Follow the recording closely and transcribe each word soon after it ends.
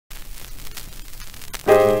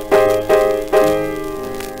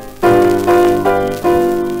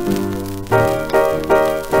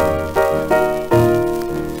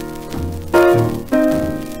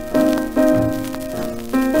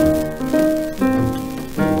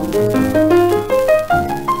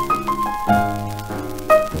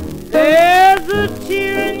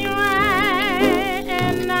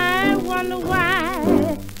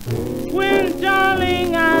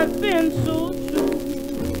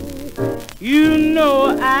You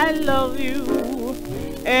know I love you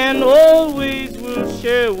and always will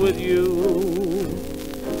share with you.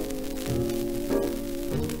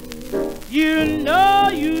 You know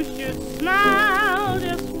you should smile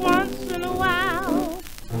just once in a while,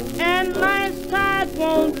 and life's tide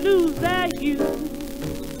won't lose their hue.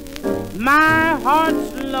 My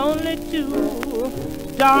heart's lonely too,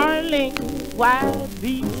 darling, why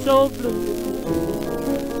be so blue?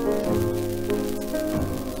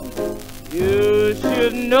 You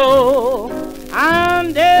should know I'll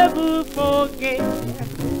never forget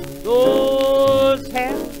those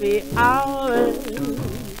happy hours.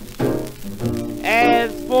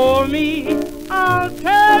 As for me, I'll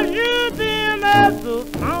treasure them as the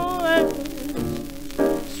flowers.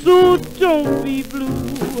 So don't be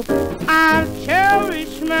blue. I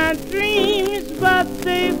cherish my dreams, but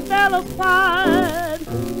they fell apart.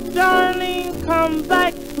 Darling, come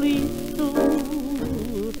back, please do.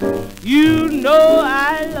 You know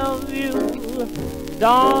I love you,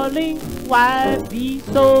 darling, why be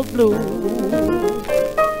so blue?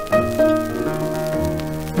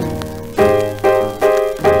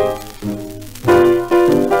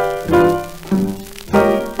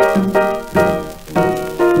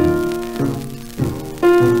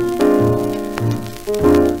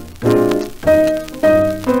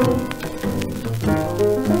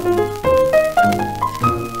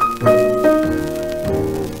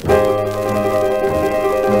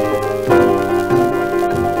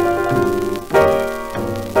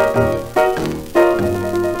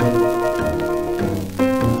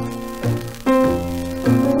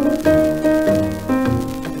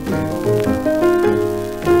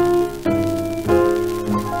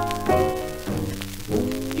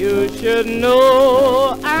 You should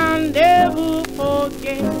know I'll never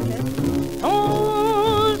forget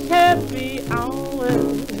those happy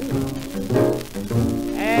hours.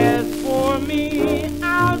 As for me,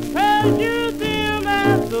 I'll treasure them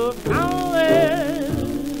as the flowers.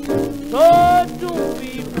 So don't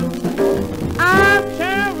be blue. I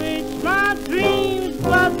cherish my dreams,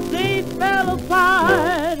 but they fell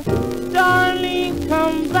apart. Darling,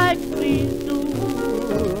 come back, please do.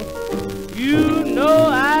 You know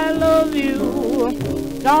I love you,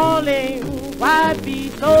 darling, why be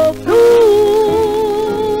so blue?